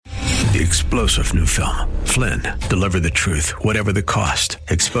The explosive new film, Flynn, deliver the truth, whatever the cost,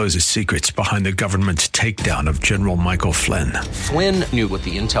 exposes secrets behind the government's takedown of General Michael Flynn. Flynn knew what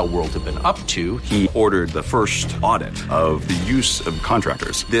the intel world had been up to. He ordered the first audit of the use of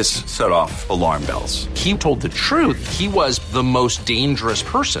contractors. This set off alarm bells. He told the truth. He was the most dangerous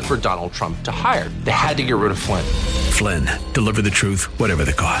person for Donald Trump to hire. They had to get rid of Flynn. Flynn, deliver the truth, whatever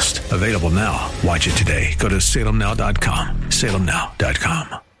the cost. Available now. Watch it today. Go to salemnow.com.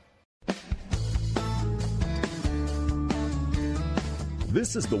 salemnow.com.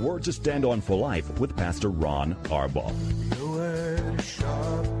 This is the Word to Stand On for Life with Pastor Ron Arbaugh. Your word is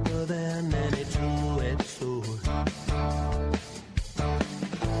sharper than any two-edged sword,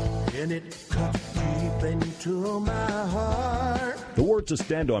 and it cuts deep into my heart. The Word to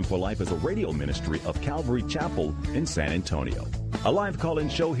Stand On for Life is a radio ministry of Calvary Chapel in San Antonio. A live call-in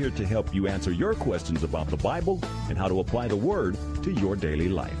show here to help you answer your questions about the Bible and how to apply the Word to your daily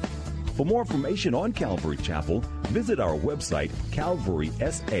life. For more information on Calvary Chapel, visit our website,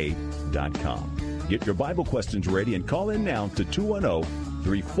 calvarysa.com. Get your Bible questions ready and call in now to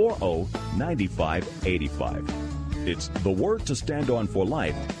 210-340-9585. It's The Word to Stand On for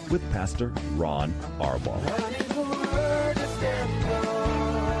Life with Pastor Ron Arbaugh.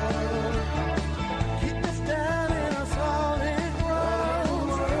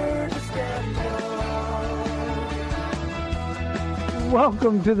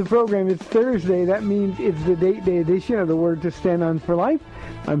 Welcome to the program. It's Thursday. That means it's the date day edition of the Word to Stand On for Life.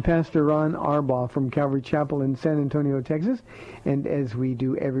 I'm Pastor Ron Arbaugh from Calvary Chapel in San Antonio, Texas. And as we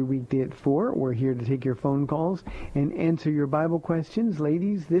do every weekday at 4, we're here to take your phone calls and answer your Bible questions.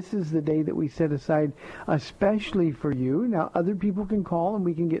 Ladies, this is the day that we set aside especially for you. Now, other people can call and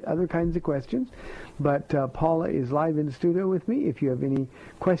we can get other kinds of questions. But Paula is live in the studio with me. If you have any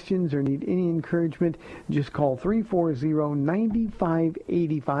questions or need any encouragement, just call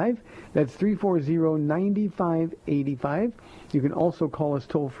 340-9585. That's 340-9585. You can also call us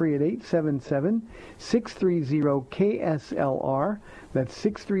toll-free at 877-630-KSLR. That's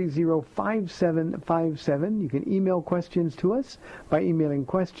 630-5757. You can email questions to us by emailing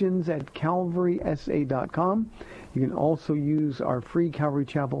questions at calvarysa.com. You can also use our free Calvary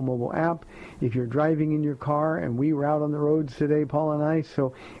Chapel mobile app if you're driving in your car, and we were out on the roads today, Paul and I,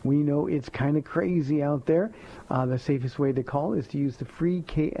 so we know it's kind of crazy out there. The safest way to call is to use the free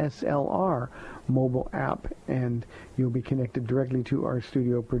KSLR mobile app, and you'll be connected directly to our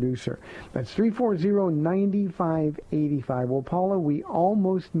studio producer. That's 340-9585. Well, Paula, we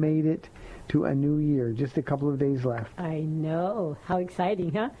almost made it to a new year. Just a couple of days left. I know. How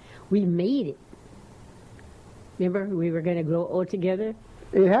exciting, huh? We made it. Remember, we were going to grow old together?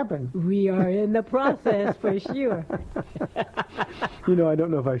 It happened. We are in the process for sure. You know, I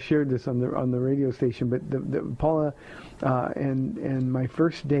don't know if I shared this on the radio station, but the Paula and my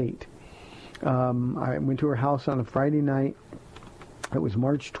first date, I went to her house on a Friday night. It was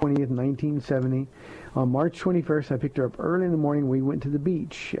March 20th, 1970. On March 21st, I picked her up early in the morning. We went to the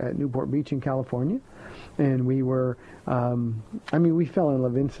beach at Newport Beach in California. And we were, we fell in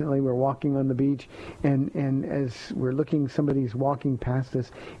love instantly. We're walking on the beach, and as we're looking, somebody's walking past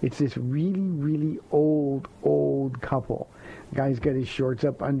us. It's this really, really old couple. The guy's got his shorts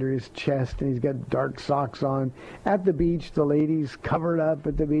up under his chest, and he's got dark socks on. At the beach, the lady's covered up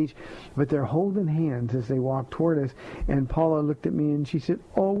at the beach, but they're holding hands as they walk toward us. And Paula looked at me, and she said,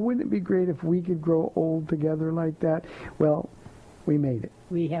 "Oh, wouldn't it be great if we could grow old together like that?" Well, we made it.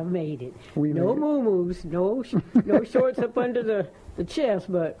 We have made it. No moo-moos, no shorts up under the chest,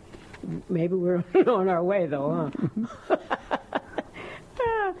 but maybe we're on our way, though, huh?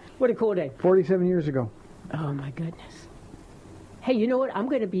 What a cool day. 47 years ago. Oh, my goodness. Hey, you know what? I'm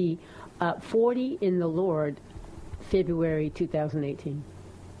going to be 40 in the Lord February 2018.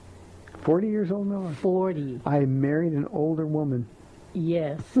 40 years old now? 40. I married an older woman.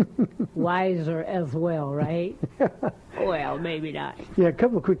 Yes. Wiser as well, right? Well, maybe not. Yeah, a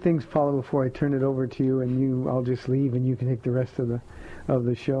couple of quick things, Paula, before I turn it over to you, and I'll just leave, and you can take the rest of the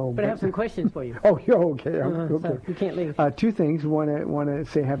show. But I have some questions for you. Oh, you're okay. Okay. So you can't leave. Two things. Want to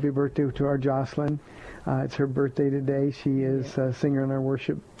say happy birthday to our Jocelyn. It's her birthday today. She is a singer in our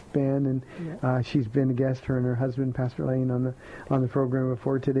worship band, and she's been a guest. Her and her husband, Pastor Lane, on the program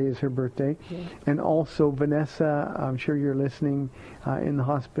before. Today is her birthday. Yeah. And also Vanessa, I'm sure you're listening in the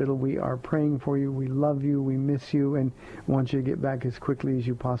hospital. We are praying for you. We love you. We miss you, and want you to get back as quickly as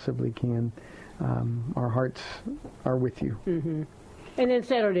you possibly can. Our hearts are with you. Mm-hmm. And then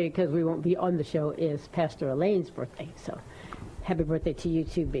Saturday, because we won't be on the show, is Pastor Elaine's birthday. So happy birthday to you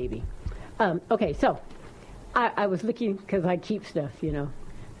too, baby. Okay, so I was looking, because I keep stuff,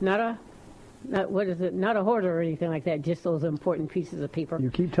 Not what is it? Not a hoarder or anything like that. Just those important pieces of paper. You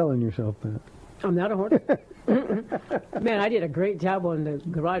keep telling yourself that. I'm not a hoarder. Man, I did a great job on the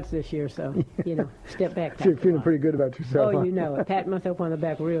garage this year, so, step back. So you're feeling pretty good about yourself. Oh, huh? you know it. Pat myself on the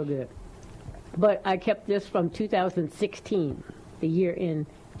back real good. But I kept this from 2016, the year in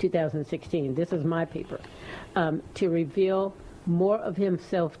 2016. This is my paper. To reveal more of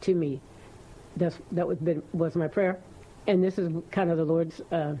himself to me. That was my prayer. And this is kind of the Lord's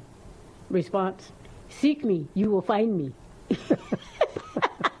response. Seek me, you will find me.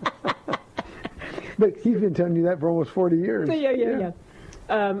 But he's been telling you that for almost 40 years. Yeah.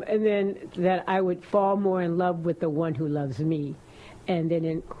 And then that I would fall more in love with the one who loves me. And then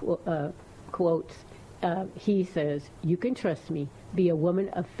in quotes, he says, you can trust me. Be a woman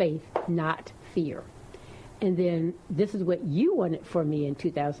of faith, not fear. And then this is what you wanted for me in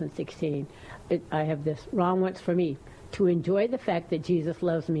 2016. I have this. Ron wants for me to enjoy the fact that Jesus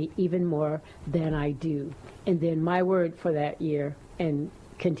loves me even more than I do. And then my word for that year and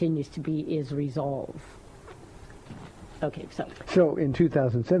continues to be is resolve. Okay, so in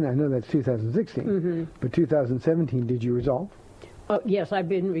 2007, I know that's 2016, but 2017, did you resolve? Oh, yes, I've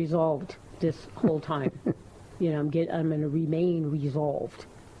been resolved this whole time. I'm going to remain resolved,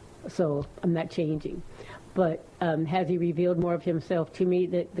 so I'm not changing. But has he revealed more of himself to me?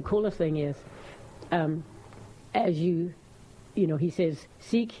 The coolest thing is, as he says,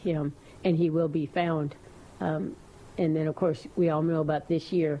 seek him and he will be found. And then, of course, we all know about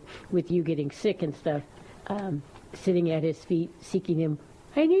this year with you getting sick and stuff, sitting at his feet, seeking him.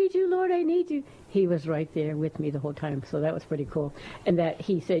 I need you, Lord, I need you. He was right there with me the whole time, so that was pretty cool. And that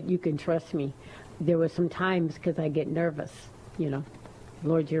he said, you can trust me. There were some times because I get nervous,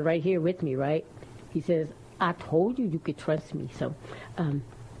 Lord, you're right here with me, right? He says, I told you could trust me. So, and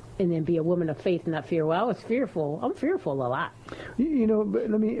then be a woman of faith, not fear. Well, I was fearful. I'm fearful a lot. But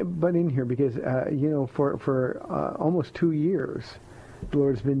let me butt in here because, for almost 2 years, the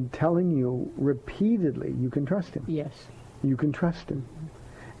Lord's been telling you repeatedly, you can trust him. Yes. You can trust him.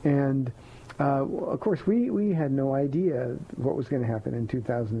 And, of course, we had no idea what was going to happen in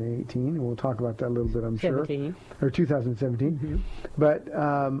 2018, and we'll talk about that a little bit, I'm 17. sure. Or 2017. Mm-hmm. But,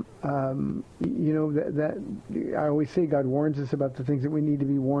 that I always say God warns us about the things that we need to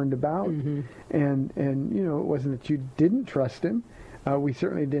be warned about. Mm-hmm. And it wasn't that you didn't trust him. We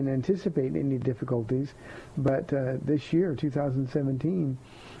certainly didn't anticipate any difficulties. But this year, 2017,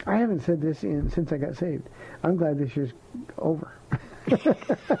 I haven't said this since I got saved. I'm glad this year's over.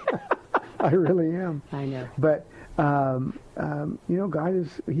 I really am. I know. But, God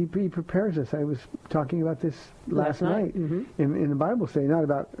He prepares us. I was talking about this last night in the Bible study, not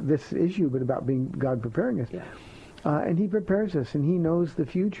about this issue, but about God preparing us. Yeah. And he prepares us, and he knows the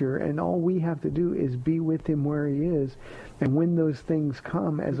future, and all we have to do is be with him where he is. And when those things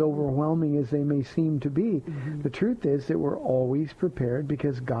come, as overwhelming as they may seem to be, the truth is that we're always prepared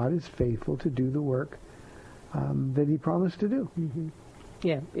because God is faithful to do the work that he promised to do. Mm-hmm.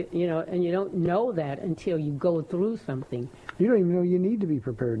 Yeah, and you don't know that until you go through something. You don't even know you need to be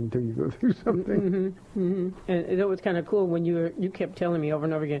prepared until you go through something. And it was kind of cool when you kept telling me over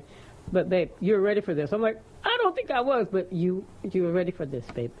and over again, but babe, you're ready for this. I'm like, I don't think I was, but you were ready for this,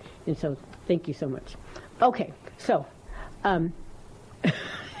 babe. And so thank you so much. Okay, so I'm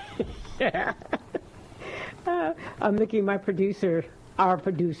looking, our producer,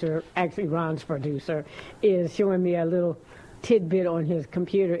 actually Ron's producer, is showing me a little tidbit on his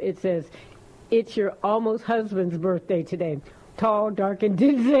computer. It says, it's your almost husband's birthday today. Tall, dark, and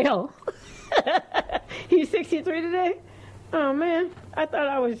Denzel. He's 63 today? Oh, man. I thought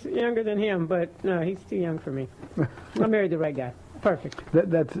I was younger than him, but no, he's too young for me. I married the right guy. Perfect.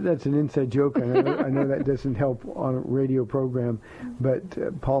 That's an inside joke. I know that doesn't help on a radio program,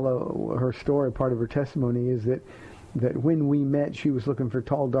 but Paula, her story, part of her testimony is that when we met, she was looking for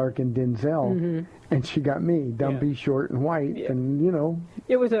tall, dark, and Denzel, and she got me, dumpy, short, and white, and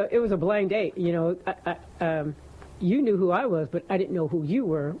It was a blind date. You knew who I was, but I didn't know who you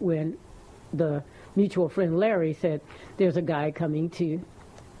were when the mutual friend Larry said, "There's a guy coming to.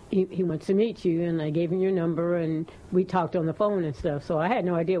 He wants to meet you," and I gave him your number, and we talked on the phone and stuff. So I had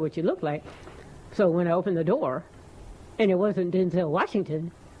no idea what you looked like. So when I opened the door, and it wasn't Denzel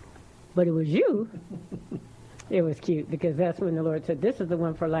Washington, but it was you. It was cute because that's when the Lord said, this is the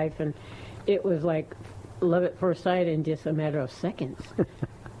one for life. And it was like love at first sight in just a matter of seconds.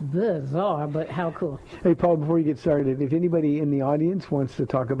 Bizarre, but how cool. Hey, Paul, before you get started, if anybody in the audience wants to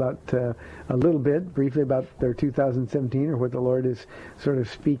talk about a little bit, briefly, about their 2017 or what the Lord is sort of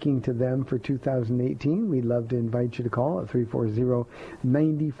speaking to them for 2018, we'd love to invite you to call at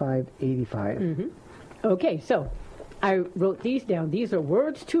 340-9585. Okay, so I wrote these down. These are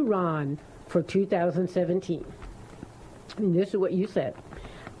words to Ron for 2017. And this is what you said,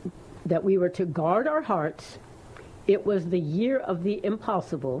 that we were to guard our hearts. It was the year of the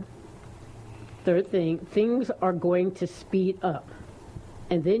impossible. Third thing, things are going to speed up.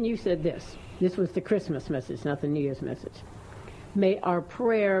 And then you said this. This was the Christmas message, not the New Year's message. May our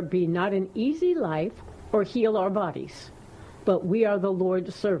prayer be not an easy life or heal our bodies, but we are the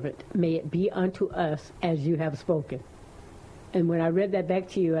Lord's servant. May it be unto us as you have spoken. And when I read that back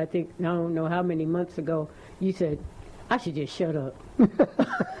to you, I think, I don't know how many months ago, you said, I should just shut up.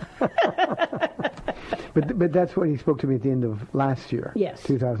 But that's what he spoke to me at the end of last year, yes,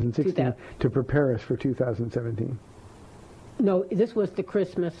 2016, to prepare us for 2017. No, this was the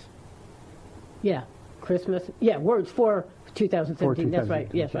Christmas. Yeah, Christmas. Yeah, words for 2017. That's right.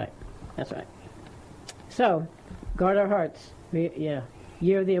 Yes, right. That's right. So, guard our hearts. Yeah,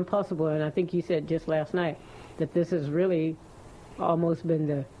 year of the impossible. And I think you said just last night that this has really almost been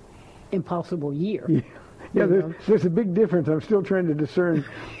the impossible year. Yeah, there's a big difference. I'm still trying to discern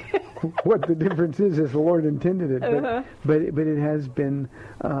what the difference is as the Lord intended it. But it has been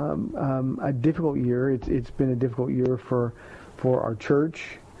a difficult year. It's been a difficult year for our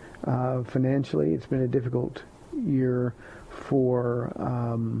church financially. It's been a difficult year for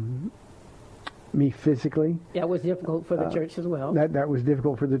me physically. That was difficult for the church as well. That was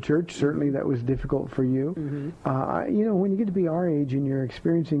difficult for the church. Certainly that was difficult for you. When you get to be our age and you're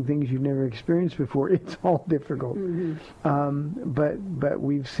experiencing things you've never experienced before, it's all difficult. But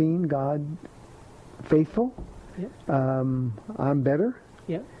we've seen God faithful. Yep. I'm better.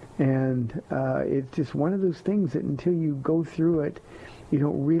 Yep. And it's just one of those things that until you go through it, you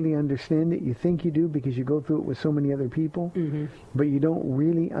don't really understand it. You think you do because you go through it with so many other people, but you don't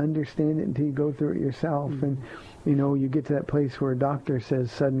really understand it until you go through it yourself. And, you get to that place where a doctor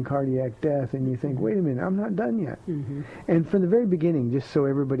says sudden cardiac death, and you think, wait a minute, I'm not done yet. And from the very beginning, just so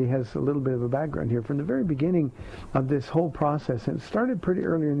everybody has a little bit of a background here, from the very beginning of this whole process, and it started pretty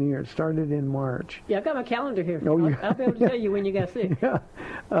earlier in the year. It started in March. Yeah, I got my calendar here. Oh, I'll be able to tell you when you got sick. Yeah.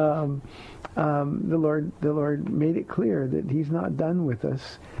 The Lord made it clear that He's not done with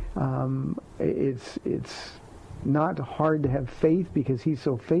us. It's not hard to have faith because He's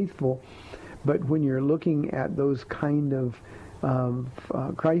so faithful, but when you're looking at those kind of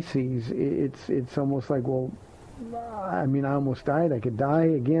crises, it's almost like, well, I almost died. I could die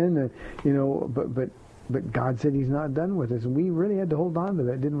again, but God said He's not done with us, and we really had to hold on to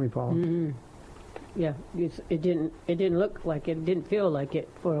that, didn't we, Paul? Yeah, it didn't look like it, didn't feel like it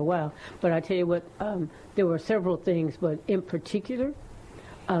for a while. But I tell you what, there were several things, but in particular,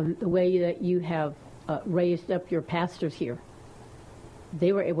 the way that you have raised up your pastors here,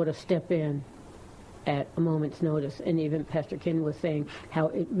 they were able to step in at a moment's notice. And even Pastor Ken was saying how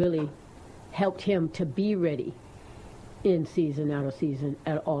it really helped him to be ready in season, out of season,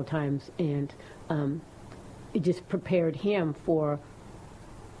 at all times. And it just prepared him for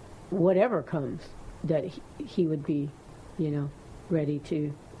whatever comes, that he would be, ready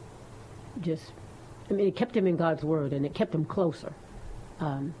to just, it kept him in God's Word, and it kept him closer.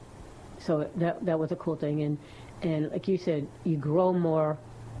 So that was a cool thing. And like you said, you grow more,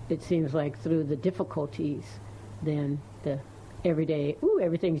 it seems like, through the difficulties than the everyday,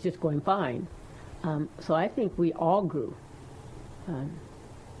 everything's just going fine. So I think we all grew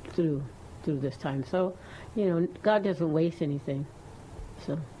through this time. So, God doesn't waste anything.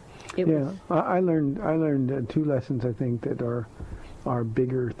 So I learned two lessons, I think, that are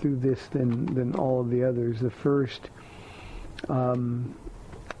bigger through this than all of the others. The first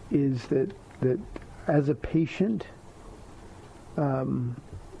is that as a patient,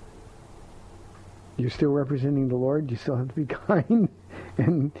 you're still representing the Lord. You still have to be kind,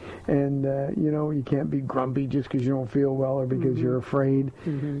 and you can't be grumpy just because you don't feel well or because you're afraid.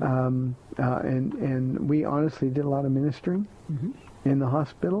 And we honestly did a lot of ministering in the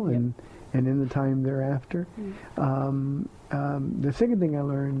hospital and in the time thereafter. The second thing I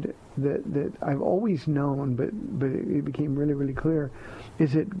learned that I've always known, but it became really, really clear,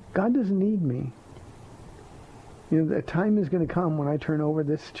 is that God doesn't need me. The time is going to come when I turn over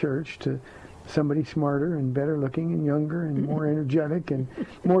this church to somebody smarter and better looking and younger and more energetic and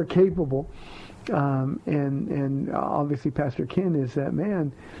more capable. And obviously Pastor Ken is that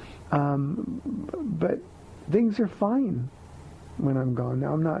man. But things are fine when I'm gone.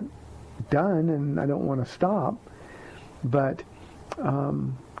 Now, I'm not done, and I don't want to stop, but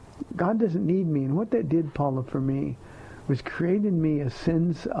God doesn't need me. And what that did, Paula, for me, was create in me a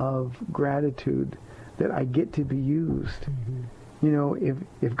sense of gratitude that I get to be used.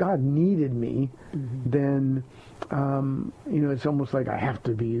 If God needed me, then it's almost like I have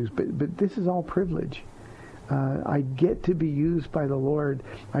to be used. But this is all privilege. I get to be used by the Lord.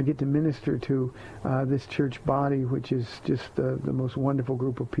 I get to minister to this church body, which is just the most wonderful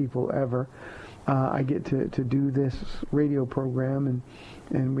group of people ever. I get to do this radio program,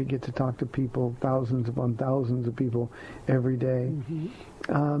 and we get to talk to people, thousands upon thousands of people every day.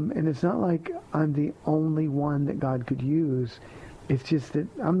 Mm-hmm. And it's not like I'm the only one that God could use. It's just that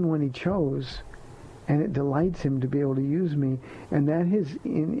I'm the one he chose, and it delights him to be able to use me. And that has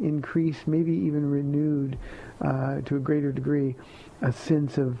increased, maybe even renewed to a greater degree, a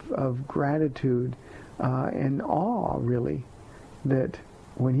sense of gratitude and awe, really, that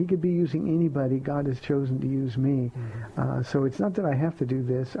when he could be using anybody, God has chosen to use me. Mm-hmm. So it's not that I have to do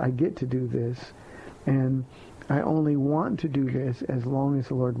this. I get to do this. And I only want to do this as long as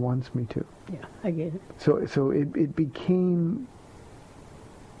the Lord wants me to. Yeah, I get it. So it became,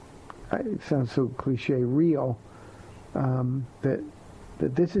 it sounds so cliche, real, that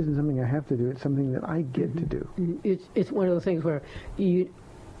this isn't something I have to do. It's something that I get to do. It's one of those things where you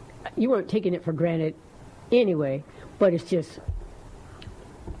weren't taking it for granted anyway, but it's just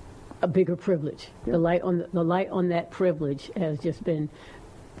a bigger privilege. Yeah. The light on that privilege has just been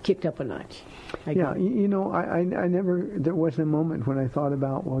kicked up a notch. I never, there wasn't a moment when I thought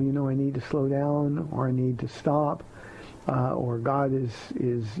about, well, I need to slow down, or I need to stop, or God is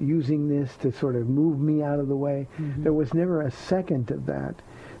using this to sort of move me out of the way. Mm-hmm. There was never a second of that.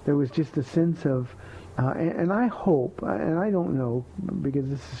 There was just a sense of, and I hope, and I don't know because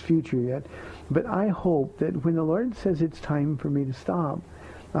this is future yet, but I hope that when the Lord says it's time for me to stop,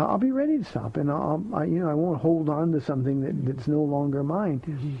 I'll be ready to stop, and I won't hold on to something that's no longer mine.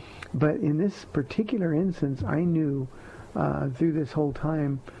 Mm-hmm. But in this particular instance, I knew through this whole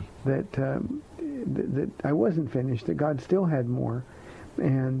time that I wasn't finished, that God still had more,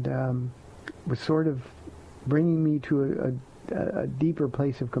 and was sort of bringing me to a deeper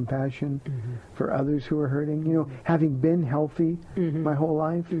place of compassion for others who are hurting. Having been healthy my whole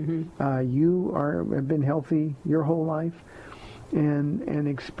life, you have been healthy your whole life. And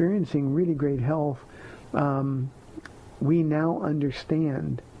experiencing really great health, we now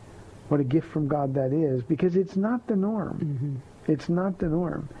understand what a gift from God that is, because it's not the norm. Mm-hmm. It's not the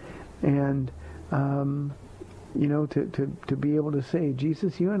norm. And, to be able to say,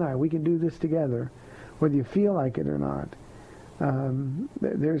 Jesus, you and I, we can do this together, whether you feel like it or not.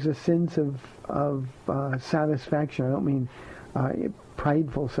 There's a sense of satisfaction. I don't mean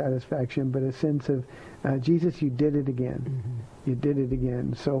prideful satisfaction, but a sense of, Jesus, you did it again. Mm-hmm. You did it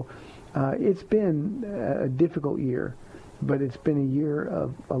again. So it's been a difficult year, but it's been a year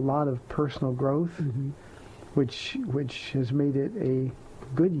of a lot of personal growth, which has made it a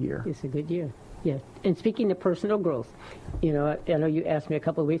good year. It's a good year. Yeah. And speaking of personal growth, I know you asked me a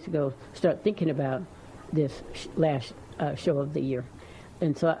couple of weeks ago, start thinking about this last show of the year.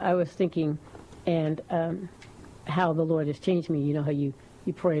 And so I was thinking, and how the Lord has changed me. How you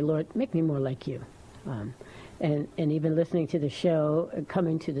pray, Lord, make me more like you. And even listening to the show,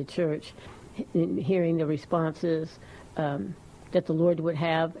 coming to the church, and hearing the responses that the Lord would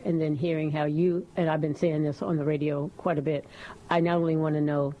have, and then hearing how you, and I've been saying this on the radio quite a bit, I not only want to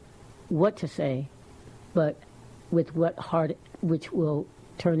know what to say, but with what heart, which will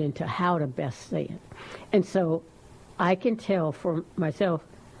turn into how to best say it. And so I can tell for myself,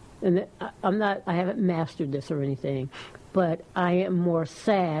 and I haven't mastered this or anything, but I am more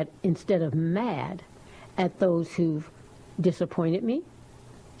sad instead of mad at those who've disappointed me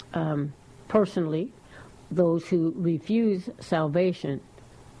personally, those who refuse salvation.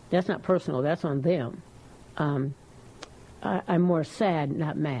 That's not personal, that's on them. I'm more sad,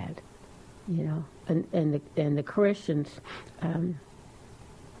 not mad, and the Christians,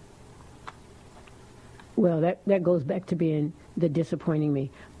 well, that goes back to being the disappointing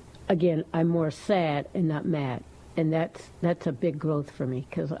me. Again, I'm more sad and not mad. And that's a big growth for me,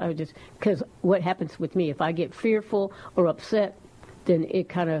 because what happens with me, if I get fearful or upset, then it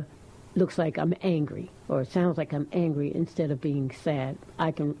kind of looks like I'm angry, or it sounds like I'm angry instead of being sad.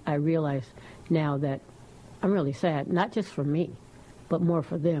 I realize now that I'm really sad, not just for me, but more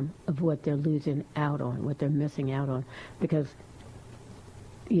for them, of what they're losing out on, what they're missing out on. Because,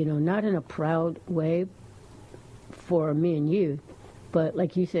 not in a proud way for me and you, but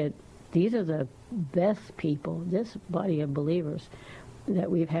like you said, these are the best people. This body of believers that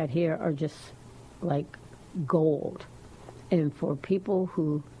we've had here are just like gold. And for people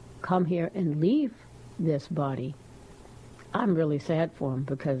who come here and leave this body, I'm really sad for them,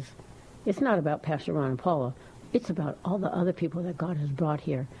 because it's not about Pastor Ron and Paula. It's about all the other people that God has brought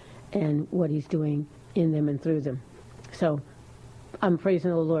here and what he's doing in them and through them. So I'm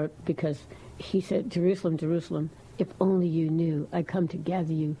praising the Lord, because he said, Jerusalem, Jerusalem, if only you knew, I come to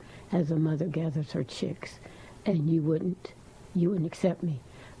gather you as a mother gathers her chicks. and you wouldn't accept me.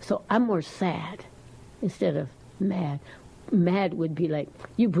 So I'm more sad instead of mad. Mad would be like,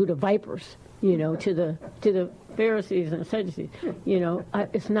 you brood of vipers, to the Pharisees and Sadducees.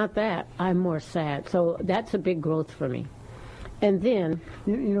 It's not that. I'm more sad. So that's a big growth for me. And then,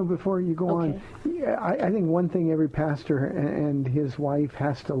 before you go on, I think one thing every pastor and his wife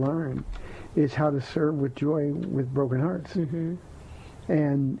has to learn is how to serve with joy with broken hearts. Mm-hmm.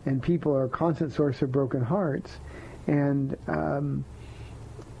 And people are a constant source of broken hearts, and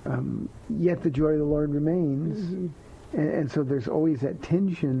yet the joy of the Lord remains. Mm-hmm. And so there's always that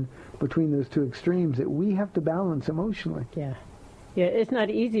tension between those two extremes that we have to balance emotionally. Yeah, it's not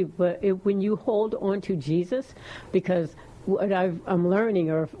easy, but when you hold on to Jesus, because what I'm learning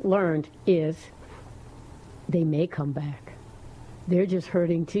or learned is they may come back. They're just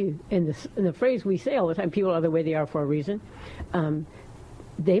hurting too. And the phrase we say all the time, people are the way they are for a reason.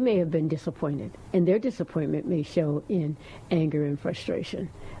 They may have been disappointed, and their disappointment may show in anger and frustration.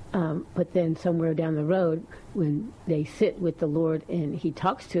 But then somewhere down the road, when they sit with the Lord and he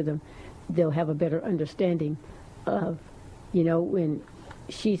talks to them, they'll have a better understanding of, when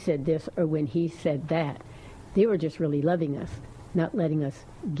she said this or when he said that. They were just really loving us, not letting us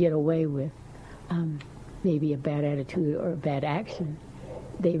get away with maybe a bad attitude or a bad action.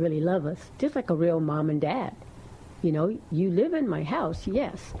 They really love us, just like a real mom and dad. You live in my house,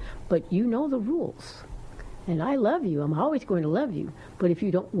 yes, but you know the rules. And I love you. I'm always going to love you. But if you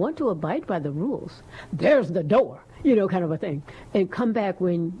don't want to abide by the rules, there's the door, kind of a thing. And come back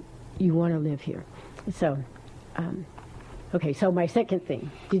when you want to live here. So, okay, so my second thing.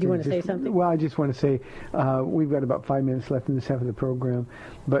 Did you want to say something? Well, I just want to say we've got about 5 minutes left in this half of the program.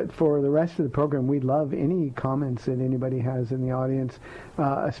 But for the rest of the program, we'd love any comments that anybody has in the audience,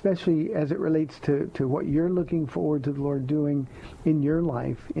 especially as it relates to what you're looking forward to the Lord doing in your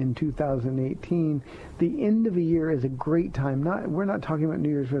life in 2018. The end of the year is a great time. We're not talking about New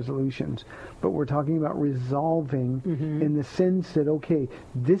Year's resolutions, but we're talking about resolving in the sense that, okay,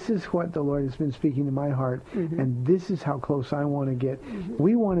 this is what the Lord has been speaking to my heart, and this is how close I want to get.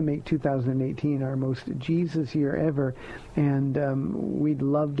 We want to make 2018 our most Jesus year ever, and we'd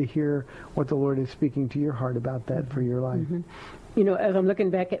love to hear what the Lord is speaking to your heart about that for your life. As I'm looking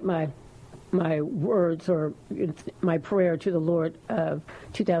back at my words or my prayer to the Lord of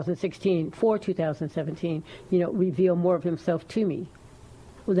 2016 for 2017, reveal more of himself to me.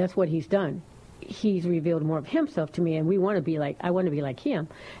 Well, that's what he's done. He's revealed more of himself to me, and I want to be like him.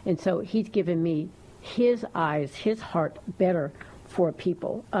 And so he's given me his eyes, his heart better for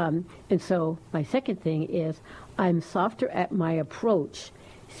people. And so my second thing is I'm softer at my approach,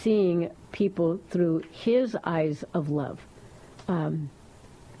 seeing people through his eyes of love.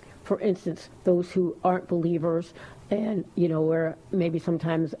 For instance, those who aren't believers, and where maybe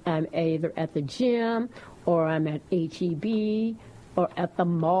sometimes I'm either at the gym or I'm at HEB or at the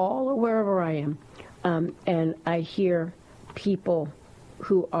mall or wherever I am, and I hear people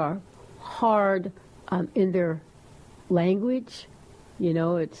who are hard in their language.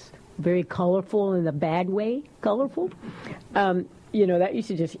 It's very colorful in the bad way, colorful. That used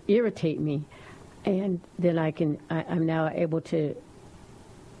to just irritate me. And then I'm now able to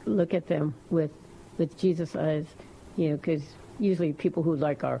look at them with Jesus' eyes, because usually people who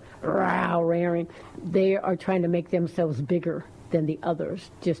are raring, they are trying to make themselves bigger than the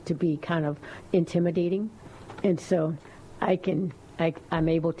others just to be kind of intimidating. And so I'm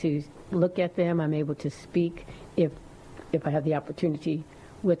able to look at them, I'm able to speak if I have the opportunity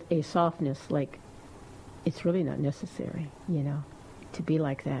with a softness, like it's really not necessary, to be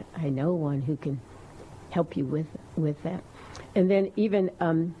like that. I know one who can help you with that. And then even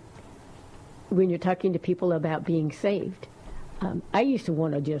when you're talking to people about being saved, I used to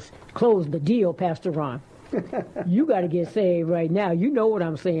want to just close the deal, Pastor Ron. You got to get saved right now. You know what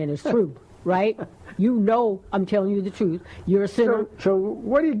I'm saying is true, right? I'm telling you the truth. You're a sinner. So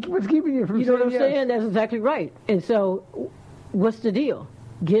what's keeping you from saying You know what I'm yes? saying? That's exactly right. And so what's the deal?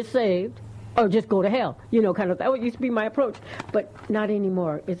 Get saved or just go to hell, kind of. That used to be my approach, but not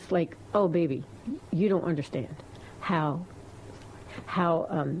anymore. It's like, oh, baby, you don't understand how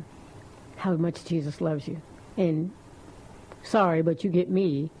much Jesus loves you. And sorry, but you get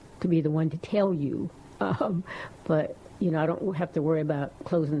me to be the one to tell you. But, I don't have to worry about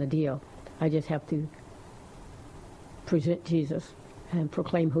closing the deal. I just have to present Jesus and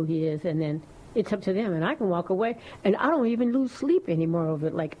proclaim who he is, and then it's up to them, and I can walk away, and I don't even lose sleep anymore over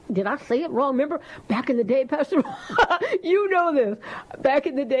it. Like, did I say it wrong? Remember, back in the day, Pastor, you know this. Back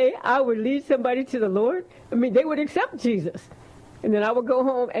in the day, I would lead somebody to the Lord. They would accept Jesus. And then I would go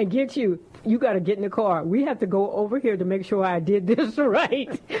home and get you. You got to get in the car. We have to go over here to make sure I did this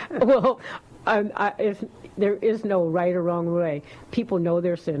right. Well, There is no right or wrong way. People know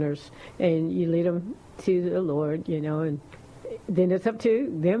they're sinners, and you lead them to the Lord, and then it's up to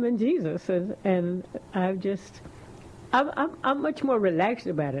them and Jesus. And I'm much more relaxed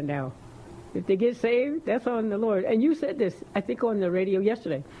about it now. If they get saved, that's on the Lord. And you said this, I think, on the radio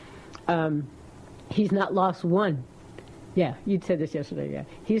yesterday. He's not lost one. Yeah, you said this yesterday, yeah.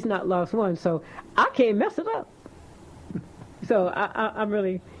 He's not lost one, so I can't mess it up. So I'm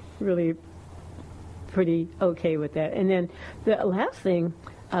really, really pretty okay with that. And then the last thing,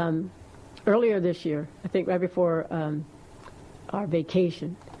 earlier this year, I think right before our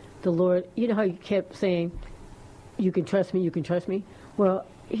vacation, the Lord, you know how you kept saying, you can trust me, you can trust me? Well,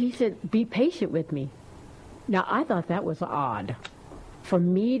 he said, be patient with me. Now, I thought that was odd for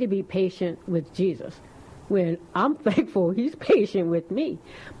me to be patient with Jesus when I'm thankful he's patient with me.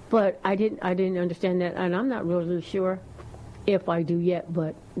 But I didn't understand that, and I'm not really sure if I do yet,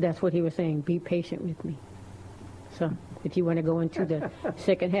 but that's what he was saying, be patient with me. So if you want to go into the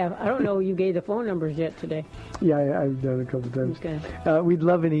second half, I don't know, you gave the phone numbers yet today. Yeah, I've done it a couple of times. Okay. We'd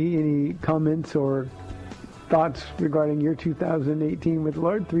love any comments or thoughts regarding your 2018 with the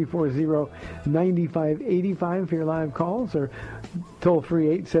Lord. 340-9585 for your live calls, or toll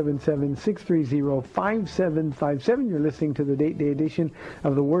free 877-630-5757. You're listening to the Date Day edition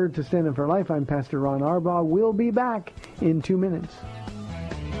of the Word to Stand On for Life. I'm Pastor Ron Arbaugh. We'll be back in 2 minutes.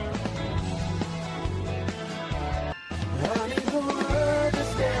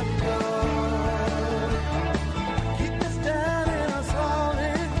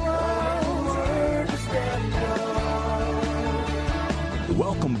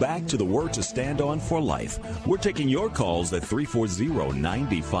 Welcome back to the Word to Stand On for Life. We're taking your calls at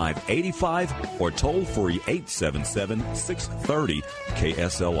 340-9585 or toll free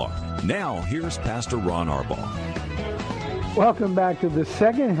 877-630-KSLR. Now, here's Pastor Ron Arbaugh. Welcome back to the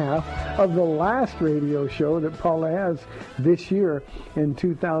second half of the last radio show that Paula has this year in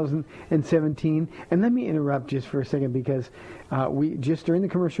 2017. And let me interrupt just for a second, because we just during the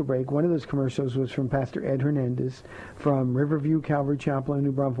commercial break, one of those commercials was from Pastor Ed Hernandez from Riverview Calvary Chapel in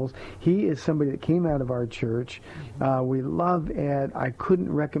New Braunfels. He is somebody that came out of our church. We love Ed. I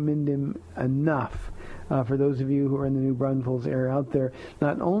couldn't recommend him enough. For those of you who are in the New Braunfels area out there.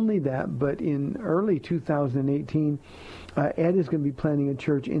 Not only that, but in early 2018, Ed is going to be planning a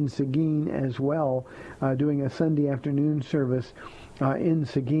church in Seguin as well, doing a Sunday afternoon service in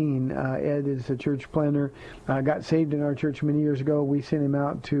Seguin. Ed is a church planner, got saved in our church many years ago. We sent him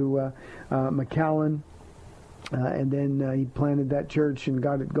out to McAllen. And then he planted that church and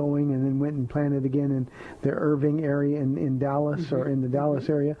got it going, and then went and planted again in the Irving area in Dallas, or in the Dallas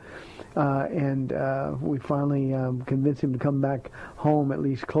area. And we finally convinced him to come back home, at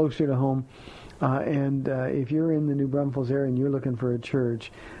least closer to home. And if you're in the New Braunfels area and you're looking for a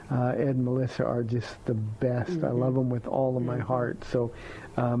church, Ed and Melissa are just the best. I love them with all of my heart. So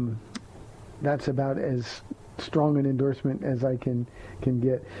that's about as strong an endorsement as I can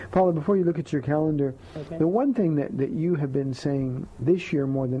get. Paula, before you look at your calendar, the one thing that you have been saying this year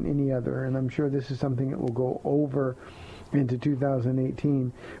more than any other, and I'm sure this is something that will go over into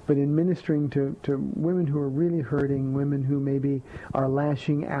 2018, but in ministering to women who are really hurting, women who maybe are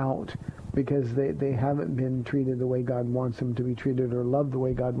lashing out because they haven't been treated the way God wants them to be treated, or loved the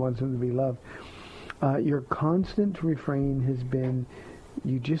way God wants them to be loved, your constant refrain has been,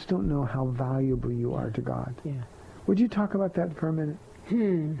 you just don't know how valuable you are to God. Yeah. Would you talk about that for a minute?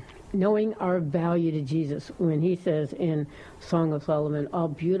 Knowing our value to Jesus, when he says in Song of Solomon, "How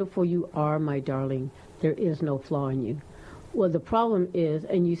beautiful you are, my darling, there is no flaw in you." Well, the problem is,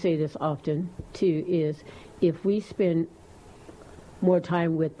 and you say this often too, is if we spend more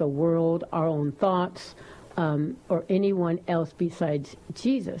time with the world, our own thoughts, or anyone else besides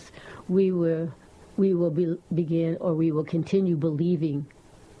Jesus, we will continue believing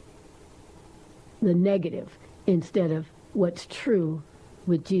the negative instead of what's true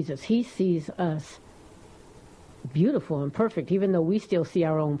with Jesus. He sees us beautiful and perfect, even though we still see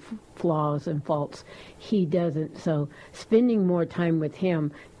our own flaws and faults. He doesn't. So spending more time with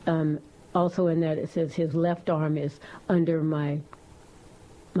him, also in that it says his left arm is under my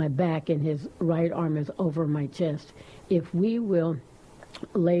back and his right arm is over my chest. If we will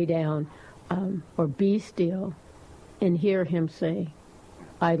lay down or be still and hear him say,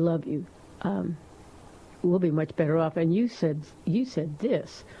 "I love you," we'll be much better off. And you said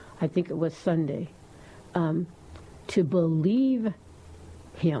this, I think it was Sunday, to believe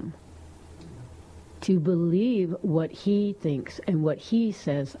him, to believe what he thinks and what he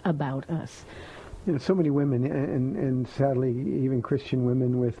says about us. You know, so many women, and sadly even Christian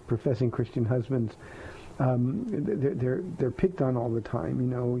women with professing Christian husbands, they're picked on all the time. You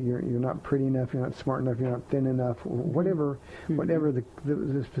know, you're not pretty enough, you're not smart enough, you're not thin enough, or whatever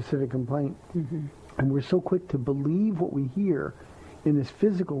the specific complaint. And we're so quick to believe what we hear in this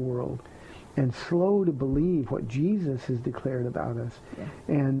physical world, and slow to believe what Jesus has declared about us.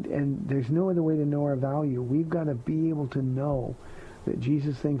 And there's no other way to know our value. We've got to be able to know that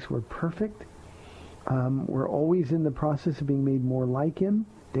Jesus thinks we're perfect. We're always in the process of being made more like him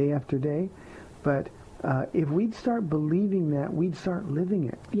day after day. But if we'd start believing that, we'd start living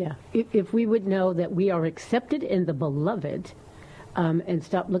it. Yeah. If we would know that we are accepted in the beloved, and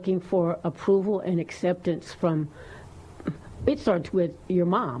stop looking for approval and acceptance from, it starts with your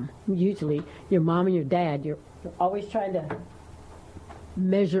mom, usually. Your mom and your dad. You're always trying to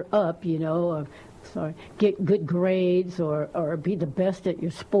measure up, you know, or get good grades, or be the best at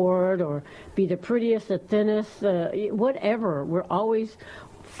your sport, or be the prettiest, the thinnest, whatever. We're always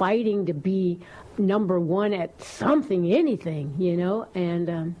fighting to be number one at something, anything, you know.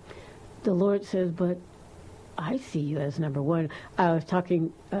 And the Lord says, but I see you as number one. I was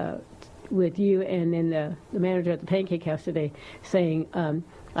talking with you and then the manager at the Pancake House today, saying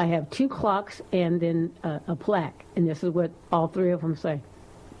I have 2 clocks and then a plaque. And this is what all 3 of them say.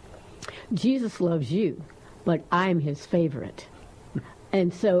 Jesus loves you, but I'm his favorite.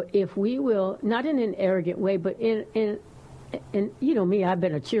 And so if we will, not in an arrogant way, but in you know me, I've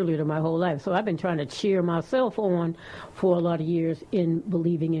been a cheerleader my whole life, so I've been trying to cheer myself on for a lot of years in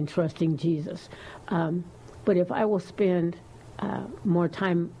believing and trusting Jesus. But if I will spend more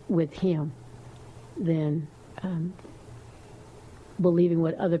time with him than believing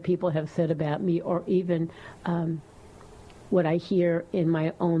what other people have said about me, or even what I hear in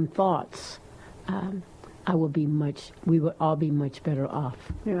my own thoughts, we would all be much better off.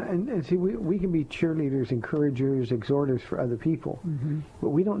 Yeah, and see, we can be cheerleaders, encouragers, exhorters for other people, but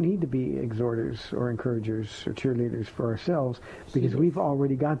we don't need to be exhorters or encouragers or cheerleaders for ourselves, because we've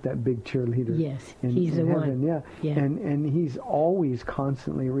already got that big cheerleader. Yes, he's the heaven. One. Yeah. And he's always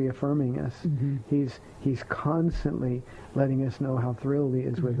constantly reaffirming us. He's constantly letting us know how thrilled he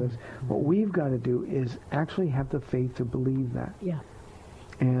is with us. What we've got to do is actually have the faith to believe that. Yeah.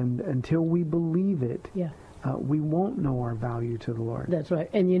 And until we believe it, we won't know our value to the Lord. That's right.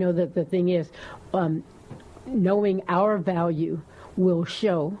 And you know, the thing is, knowing our value will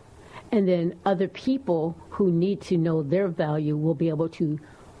show, and then other people who need to know their value will be able to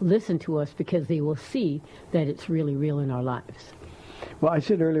listen to us, because they will see that it's really real in our lives. Well, I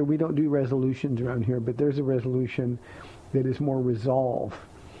said earlier we don't do resolutions around here, but there's a resolution that is more resolve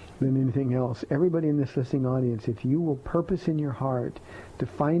than anything else. Everybody in this listening audience, if you will purpose in your heart to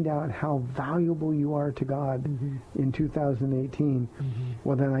find out how valuable you are to God in 2018,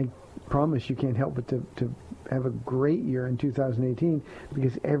 well, then I promise you can't help but to have a great year in 2018,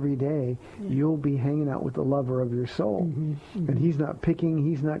 because every day you'll be hanging out with the lover of your soul. And he's not picking,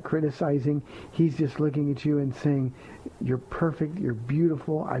 he's not criticizing, he's just looking at you and saying, you're perfect, you're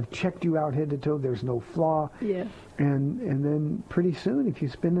beautiful, I've checked you out head to toe, there's no flaw. Yeah. And then pretty soon, if you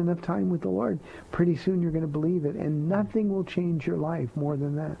spend enough time with the Lord, pretty soon you're going to believe it, and nothing will change your life more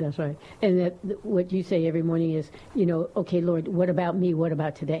than that. That's right. And that what you say every morning is, you know, okay, Lord, what about me? What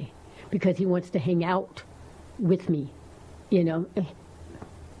about today? Because he wants to hang out with me, you know.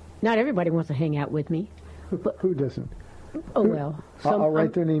 Not everybody wants to hang out with me. But, who doesn't? Oh, well. I'll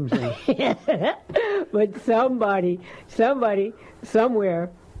write their names down. But somebody, somewhere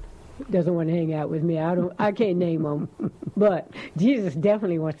doesn't want to hang out with me. I can't name them. But Jesus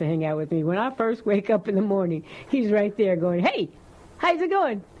definitely wants to hang out with me. When I first wake up in the morning, he's right there going, hey, how's it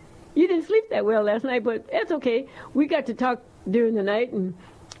going? You didn't sleep that well last night, but that's okay. We got to talk during the night, and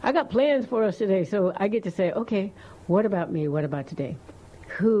I got plans for us today. So I get to say, okay, what about me? What about today?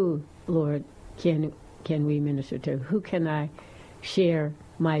 Who, Lord, can we minister to? Who can I share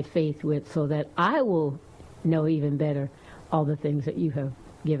my faith with, so that I will know even better all the things that you have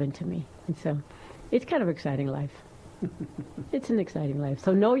given to me? And so it's kind of an exciting life. It's an exciting life.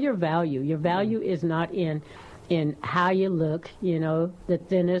 So know your value. Your value is not in how you look, you know, the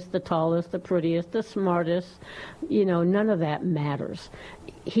thinnest, the tallest, the prettiest, the smartest, you know, none of that matters.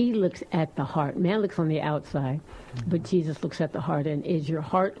 He looks at the heart. Man looks on the outside, but Jesus looks at the heart. And is your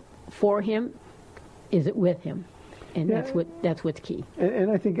heart for him? Is it with him? And that's what's key.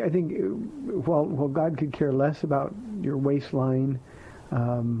 And I think while God could care less about your waistline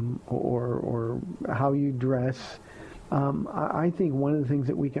or how you dress, I think one of the things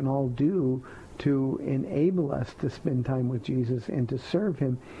that we can all do to enable us to spend time with Jesus and to serve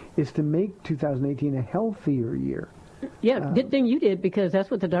him is to make 2018 a healthier year. Yeah, good thing you did, because that's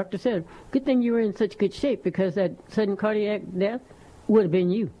what the doctor said. Good thing you were in such good shape, because that sudden cardiac death would have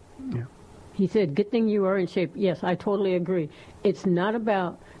been you. Yeah. He said, good thing you are in shape. Yes, I totally agree. It's not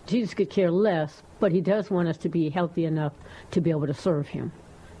about, Jesus could care less, but he does want us to be healthy enough to be able to serve him.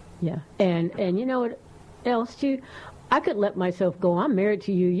 Yeah. And you know what else, too? I could let myself go. I'm married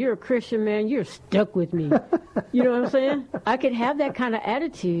to you. You're a Christian, man. You're stuck with me. You know what I'm saying? I could have that kind of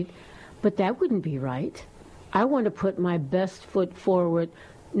attitude, but that wouldn't be right. I want to put my best foot forward,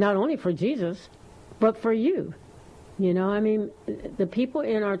 not only for Jesus, but for you. You know, I mean, the people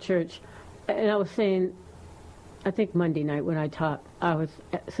in our church, and I was saying, I think Monday night when I taught, I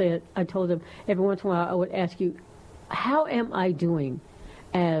told them every once in a while I would ask you, how am I doing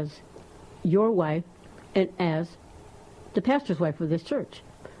as your wife and as the pastor's wife of this church?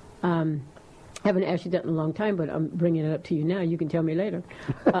 I haven't asked you that in a long time, but I'm bringing it up to you now. You can tell me later.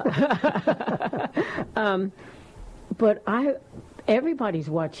 But everybody's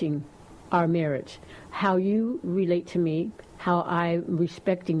watching our marriage, how you relate to me, how I'm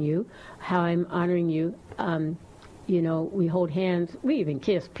respecting you, how I'm honoring you. You know, we hold hands. We even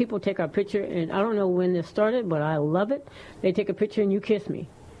kiss. People take our picture, and I don't know when this started, but I love it. They take a picture, and you kiss me.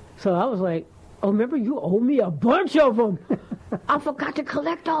 So I was like, oh, remember, you owe me a bunch of them. I forgot to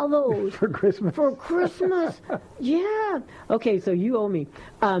collect all those. For Christmas. For Christmas. Yeah. Okay, so you owe me.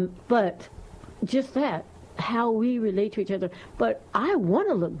 But just that, how we relate to each other. But I want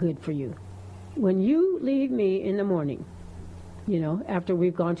to look good for you. When you leave me in the morning, you know, after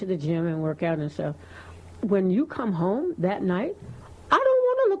we've gone to the gym and work out and stuff, when you come home that night, I don't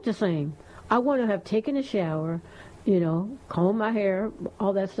want to look the same. I want to have taken a shower, you know, comb my hair,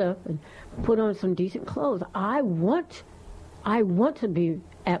 all that stuff, and put on some decent clothes. I want to be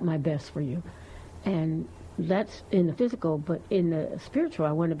at my best for you. And that's in the physical, but in the spiritual,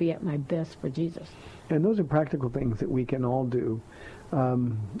 I want to be at my best for Jesus. And those are practical things that we can all do.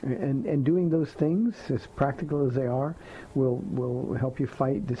 And doing those things, as practical as they are, will help you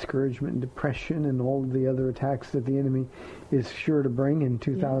fight discouragement and depression and all the other attacks that the enemy is sure to bring in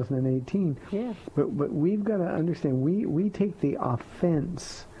 2018. Yeah. But we've got to understand, we take the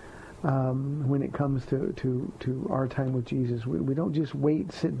offense when it comes to our time with Jesus. We don't just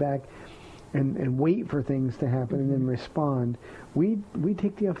sit back and wait for things to happen and then respond. We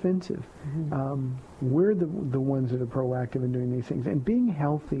take the offensive. We're the ones that are proactive in doing these things. And being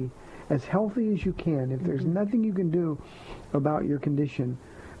healthy as you can. If there's nothing you can do about your condition,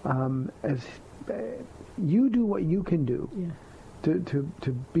 you do what you can do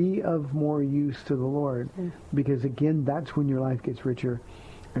to be of more use to the Lord. Because, again, that's when your life gets richer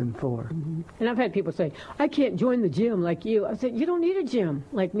and fuller. And I've had people say, I can't join the gym like you. I said, you don't need a gym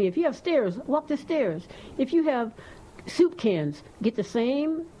like me. If you have stairs, walk the stairs. If you have soup cans, get the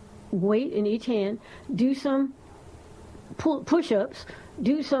same weight in each hand, do some push-ups,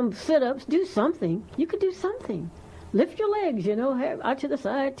 do some sit-ups, do something. You could do something. Lift your legs, you know, out to the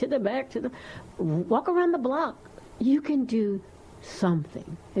side, to the back, walk around the block. You can do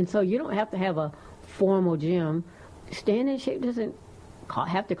something. And so you don't have to have a formal gym. Staying in shape doesn't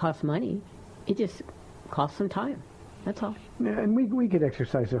have to cost money. It just costs some time. That's all. Yeah, and we could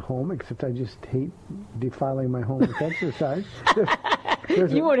exercise at home, except I just hate defiling my home with exercise.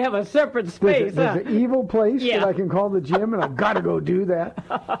 You would have a separate space. There's an evil place that I can call the gym, and I've got to go do that.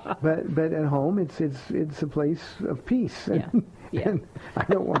 But at home, it's a place of peace. And I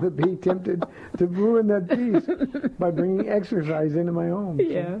don't want to be tempted to ruin that peace by bringing exercise into my home.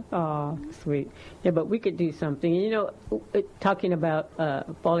 Yeah. Oh, sweet. Yeah, but we could do something. You know, talking about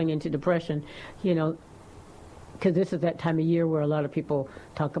falling into depression, you know, because this is that time of year where a lot of people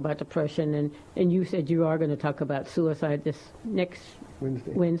talk about depression, and you said you are going to talk about suicide this next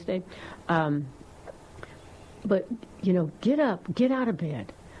Wednesday. But, you know, get up, get out of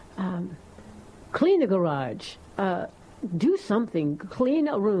bed, clean the garage, do something, clean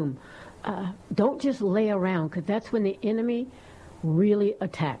a room. Don't just lay around, because that's when the enemy really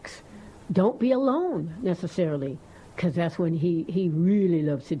attacks. Don't be alone necessarily, because that's when he really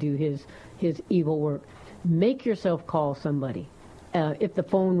loves to do his evil work. Make yourself call somebody. If the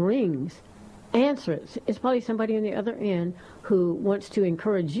phone rings, answer it. It's probably somebody on the other end who wants to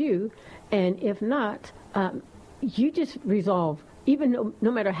encourage you. And if not, you just resolve, even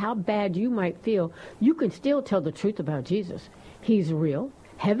no matter how bad you might feel, you can still tell the truth about Jesus. He's real.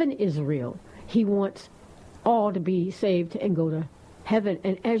 Heaven is real. He wants all to be saved and go to heaven.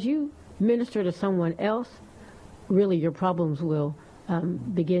 And as you minister to someone else, really your problems will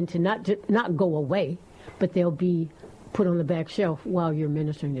begin to not go away, but they'll be put on the back shelf while you're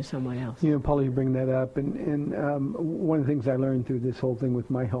ministering to someone else. You know, Paula, you bring that up, and one of the things I learned through this whole thing with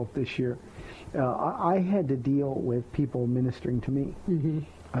my health this year, I had to deal with people ministering to me.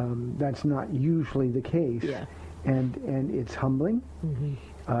 That's not usually the case. And it's humbling,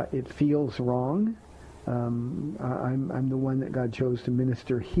 It feels wrong. I'm the one that God chose to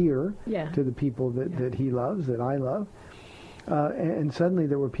minister here to the people that He loves, that I love. And suddenly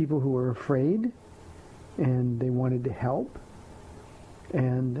there were people who were afraid, and they wanted to help.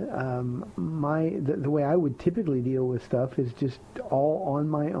 And the way I would typically deal with stuff is just all on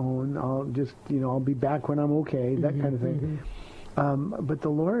my own. I'll just, I'll be back when I'm okay, that kind of thing. But the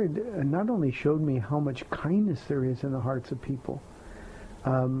Lord not only showed me how much kindness there is in the hearts of people,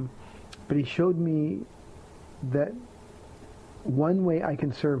 but He showed me that one way I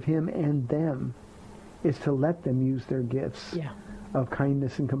can serve Him and them is to let them use their gifts of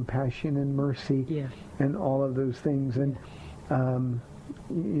kindness and compassion and mercy and all of those things. And,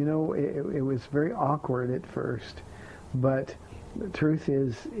 it was very awkward at first, but the truth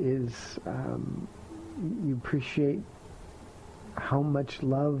is you appreciate how much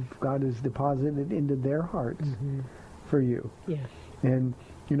love God has deposited into their hearts for you. Yeah. And,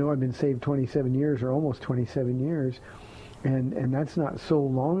 I've been saved 27 years or almost 27 years, and that's not so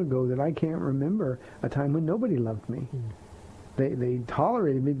long ago that I can't remember a time when nobody loved me. They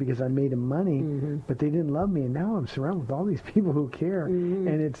tolerated me because I made them money, but they didn't love me. And now I'm surrounded with all these people who care,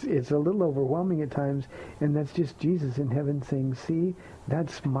 and it's a little overwhelming at times. And that's just Jesus in heaven saying, "See,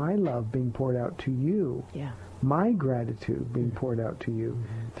 that's my love being poured out to you. Yeah. My gratitude being poured out to you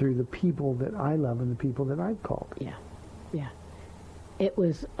through the people that I love and the people that I've called." Yeah, yeah. It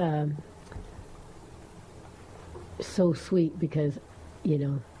was so sweet because,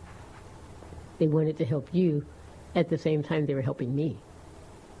 they wanted to help you. At the same time, they were helping me,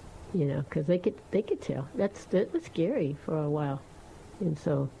 because they could tell. That was scary for a while. And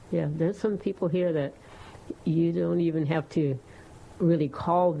so, there's some people here that you don't even have to really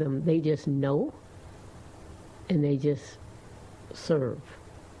call them. They just know, and they just serve.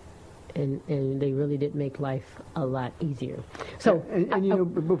 And they really did make life a lot easier. So,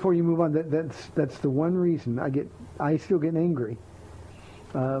 and before you move on, that's the one reason I still get angry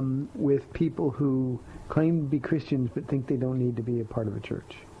with people who claim to be Christians but think they don't need to be a part of a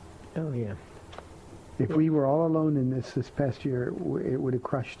church. Oh, yeah. If we were all alone in this past year, it would have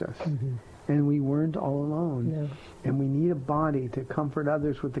crushed us. And we weren't all alone. No. And we need a body to comfort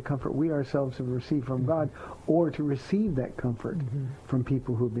others with the comfort we ourselves have received from God, or to receive that comfort from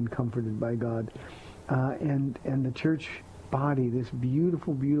people who have been comforted by God. And the church body, this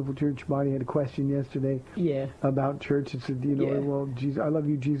beautiful, beautiful church body, had a question yesterday about church. It said, well, Jesus, I love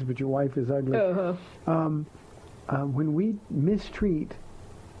you, Jesus, but your wife is ugly. When we mistreat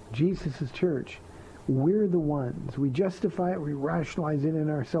Jesus' church, we're the ones. We justify it, we rationalize it in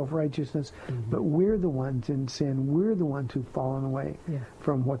our self-righteousness, but we're the ones in sin. We're the ones who've fallen away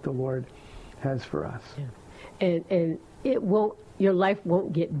from what the Lord has for us. Yeah. And it won't, your life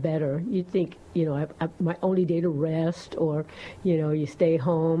won't get better. You think, my only day to rest, or, you stay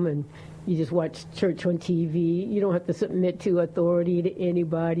home and you just watch church on TV. You don't have to submit to authority to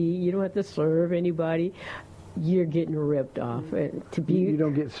anybody. You don't have to serve anybody. You're getting ripped off. You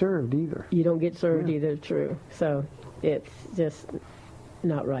don't get served either. You don't get served either, true. So it's just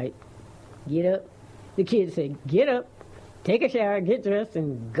not right. Get up. The kids say, get up, take a shower, get dressed,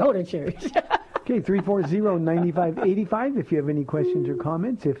 and go to church. Okay, 340-9585 if you have any questions or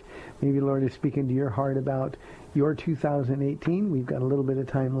comments. If maybe the Lord is speaking to your heart about your 2018, we've got a little bit of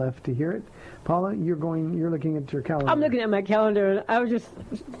time left to hear it. Paula, you're looking at your calendar. I'm looking at my calendar. I was just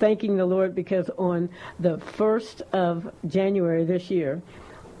thanking the Lord because on the 1st of January this year,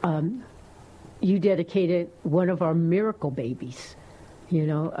 you dedicated one of our miracle babies.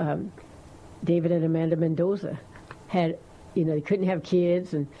 David and Amanda Mendoza had, they couldn't have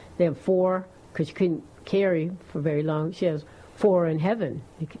kids, and they have 4 because she couldn't carry for very long. She has 4 in heaven,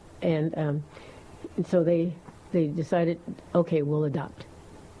 and so they decided, okay, we'll adopt.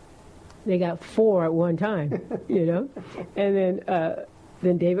 They got 4 at one time, and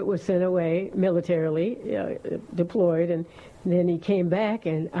then David was sent away militarily, deployed, and then he came back,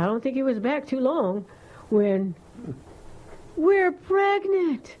 and I don't think he was back too long when we're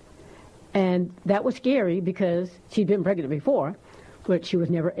pregnant. And that was scary because she'd been pregnant before, but she was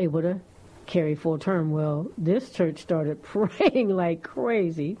never able to carry full term. Well, this church started praying like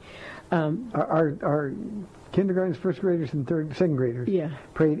crazy. Our kindergartners, first graders, and second graders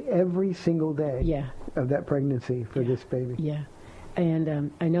prayed every single day of that pregnancy for this baby. Yeah.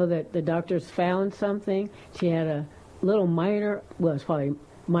 And I know that the doctors found something. She had a little minor, well, it's probably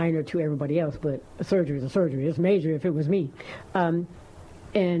minor to everybody else, but a surgery is a surgery. It's major if it was me. And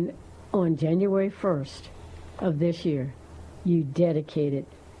on January 1st of this year, you dedicated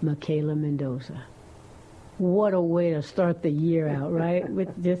Michaela Mendoza. What a way to start the year out, right?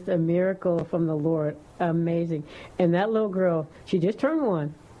 With just a miracle from the Lord. Amazing. And that little girl, she just turned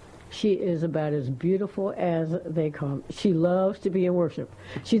 1. She is about as beautiful as they come. She loves to be in worship.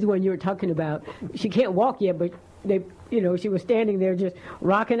 She's the one you were talking about. She can't walk yet, but she was standing there just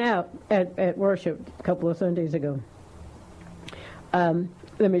rocking out at worship a couple of Sundays ago.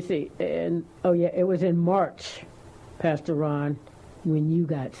 Let me see. And it was in March, Pastor Ron, when you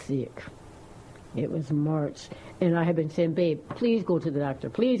got sick. It was March. And I had been saying, babe, please go to the doctor.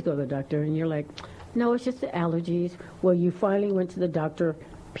 Please go to the doctor. And you're like, no, it's just the allergies. Well, you finally went to the doctor,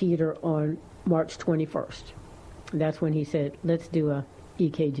 Peter, on March 21st. That's when he said, let's do a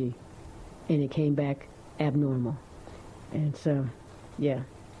EKG. And it came back abnormal. And so, yeah.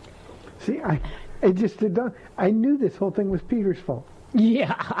 See, I just did not. I knew this whole thing was Peter's fault.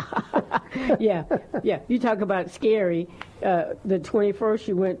 Yeah. yeah. You talk about scary. The 21st,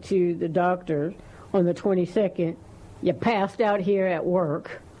 you went to the doctor. On the 22nd, you passed out here at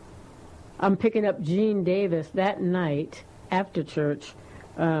work. I'm picking up Gene Davis that night after church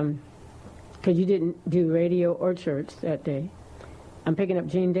because you didn't do radio or church that day. I'm picking up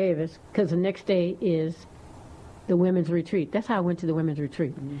Gene Davis because the next day is the women's retreat. That's how I went to the women's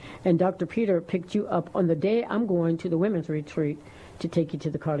retreat. Mm-hmm. And Dr. Peter picked you up on the day I'm going to the women's retreat to take you to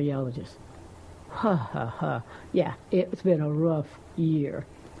the cardiologist. Ha, ha, ha. Yeah, it's been a rough year.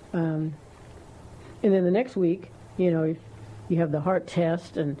 And then the next week, you have the heart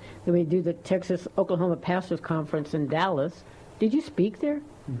test, and then we do the Texas-Oklahoma Pastors Conference in Dallas. Did you speak there?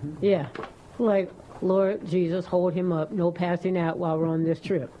 Mm-hmm. Yeah. Like, Lord Jesus, hold him up. No passing out while we're on this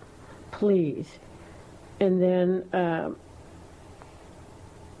trip. Please. And then,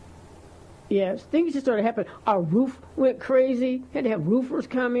 things just started happening. Our roof went crazy. Had to have roofers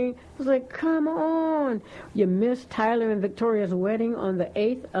coming. I was like, come on. You missed Tyler and Victoria's wedding on the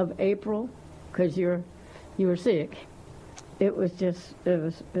 8th of April because you were sick. It was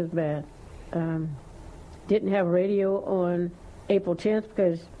bad. Didn't have radio on April 10th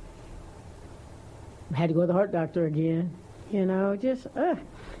because I had to go to the heart doctor again.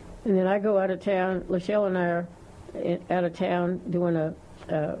 And then I go out of town. Lachelle and I are out of town doing a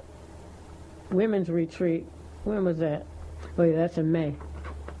women's retreat. When was that? Oh, yeah, that's in May.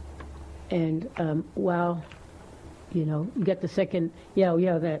 And while, you get the second,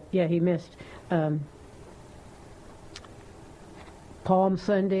 he missed Palm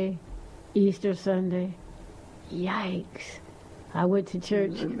Sunday, Easter Sunday. Yikes. I went to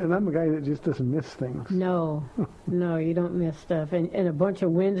church. And I'm a guy that just doesn't miss things. No, you don't miss stuff. And a bunch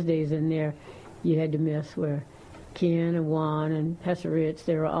of Wednesdays in there you had to miss where Ken and Juan and Pastor Rich,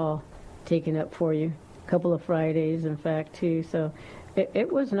 they were all taken up for you. A couple of Fridays, in fact, too. So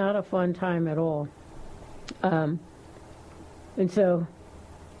it was not a fun time at all. And so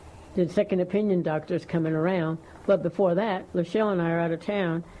the second opinion doctor's coming around. But before that, Lachelle and I are out of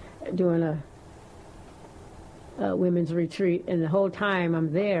town doing a women's retreat. And the whole time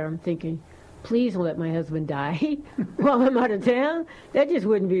I'm there, I'm thinking, please don't let my husband die while I'm out of town. That just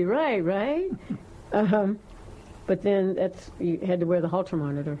wouldn't be right? But then you had to wear the Holter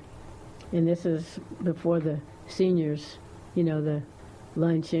monitor. And this is before the seniors, the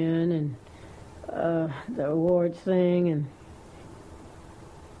luncheon and the awards thing, and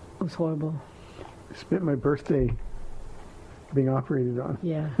it was horrible. I spent my birthday being operated on.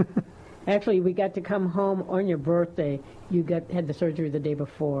 Yeah. Actually, we got to come home on your birthday. You had the surgery the day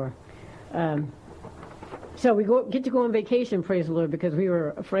before. So we get to go on vacation, praise the Lord, because we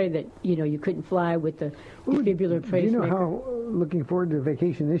were afraid that, you couldn't fly with the defibrillator pacemaker. Do you know how looking forward to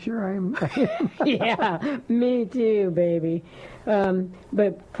vacation this year I am? Yeah, me too, baby.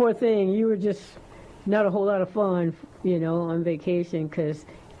 But poor thing, you were just not a whole lot of fun, on vacation because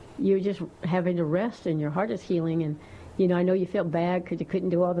you're just having to rest and your heart is healing. And, I know you felt bad because you couldn't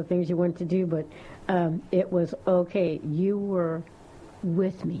do all the things you wanted to do, but it was okay. You were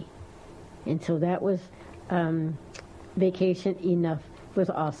with me. And so that was vacation enough. It was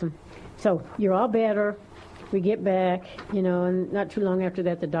awesome. So you're all better. We get back, and not too long after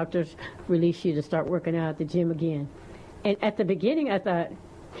that, the doctors release you to start working out at the gym again. And at the beginning, I thought,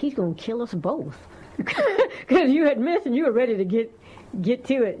 he's going to kill us both. Because you had missed and you were ready to get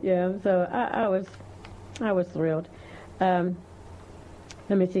to it. So I was thrilled. Let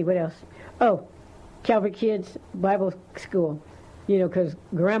me see, what else? Oh, Calvary Kids Bible School. Because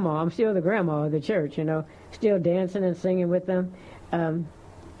I'm still the grandma of the church, still dancing and singing with them. And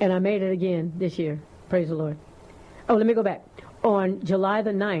I made it again this year. Praise the Lord. Oh, let me go back. On July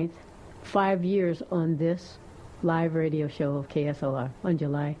the 9th, 5 years on this live radio show of KSLR, on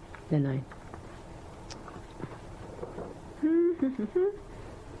July the 9th.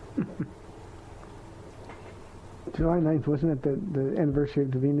 July 9th, wasn't it the anniversary of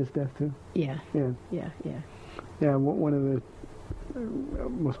Davina's death, too? Yeah. Yeah. Yeah, yeah. Yeah, one of the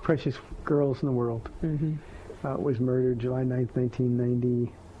most precious girls in the world was murdered July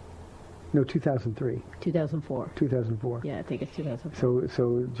 9th, 2003. 2004. 2004. Yeah, I think it's 2004.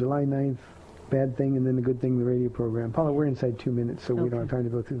 So July 9th, bad thing, and then the good thing, the radio program. Paula, we're inside 2 minutes, so we don't have time to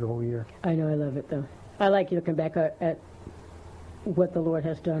go through the whole year. I know, I love it, though. I like looking back at what the Lord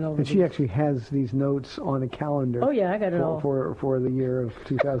has done over. And she actually has these notes on a calendar. Oh yeah, I got it all for the year of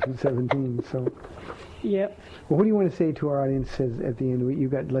 2017. So. Yep. Well, what do you want to say to our audience at the end?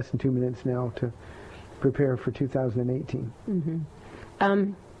 You've got less than 2 minutes now to prepare for 2018.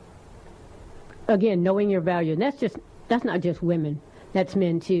 Again, knowing your value, and that's not just women. That's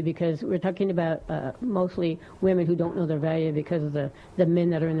men too, because we're talking about mostly women who don't know their value because of the men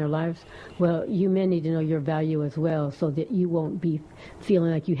that are in their lives. Well, you men need to know your value as well, so that you won't be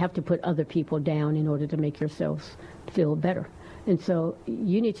feeling like you have to put other people down in order to make yourselves feel better. And so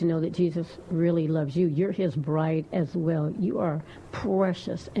you need to know that Jesus really loves you. You're his bride as well. You are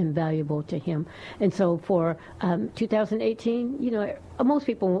precious and valuable to him. And so for 2018, most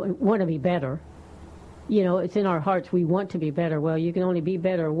people want to be better. It's in our hearts. We want to be better. Well, you can only be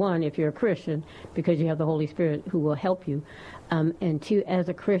better, one, if you're a Christian, because you have the Holy Spirit who will help you. And two, as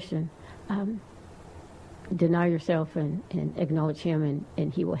a Christian, deny yourself and acknowledge him,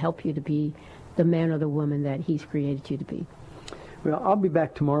 and he will help you to be the man or the woman that he's created you to be. Well, I'll be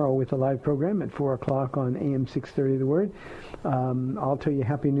back tomorrow with a live program at 4 o'clock on AM 630 The Word. I'll tell you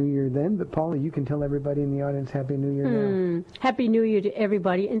Happy New Year then, but Paula, you can tell everybody in the audience Happy New Year now. Happy New Year to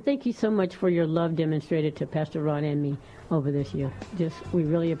everybody, and thank you so much for your love demonstrated to Pastor Ron and me over this year. We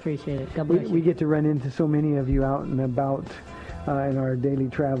really appreciate it. God bless you. We get to run into so many of you out and about in our daily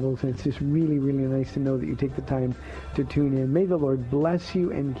travels, and it's just really, really nice to know that you take the time to tune in. May the Lord bless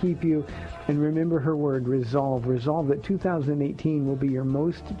you and keep you, and remember her word, resolve that 2018 will be your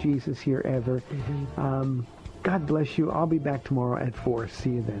most Jesus year ever. God bless you. I'll be back tomorrow at 4.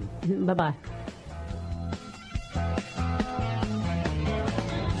 See you then. Bye-bye.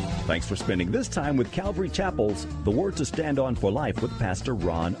 Thanks for spending this time with Calvary Chapel's The Word to Stand On for Life with Pastor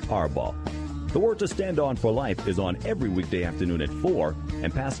Ron Arbaugh. The Word to Stand On for Life is on every weekday afternoon at 4,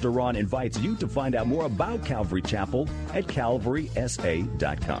 and Pastor Ron invites you to find out more about Calvary Chapel at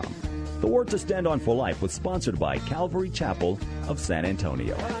calvarysa.com. The Word to Stand On for Life was sponsored by Calvary Chapel of San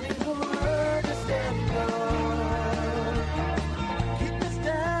Antonio.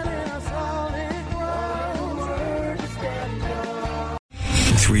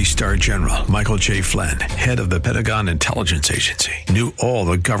 Three-star General Michael J. Flynn, head of the Pentagon Intelligence Agency, knew all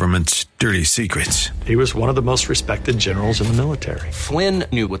the government's dirty secrets. He was one of the most respected generals in the military. Flynn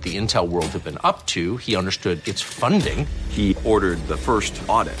knew what the intel world had been up to. He understood its funding. He ordered the first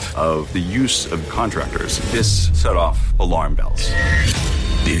audit of the use of contractors. This set off alarm bells.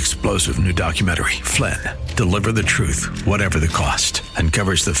 The explosive new documentary, Flynn, Deliver the Truth, Whatever the Cost,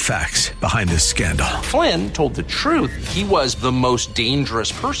 uncovers the facts behind this scandal. Flynn told the truth. He was the most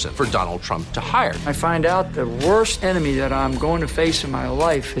dangerous person for Donald Trump to hire. I find out the worst enemy that I'm going to face in my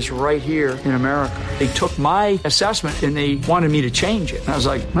life is right here in America. They took my assessment and they wanted me to change it. And I was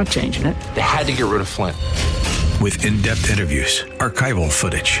like, I'm not changing it. They had to get rid of Flynn. With in-depth interviews, archival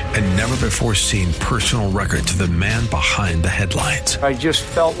footage, and never-before-seen personal records of the man behind the headlines. I just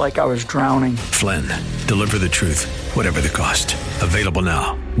felt like I was drowning. Flynn, Deliver the Truth, Whatever the Cost. Available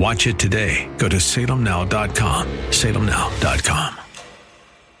now. Watch it today. Go to salemnow.com. salemnow.com.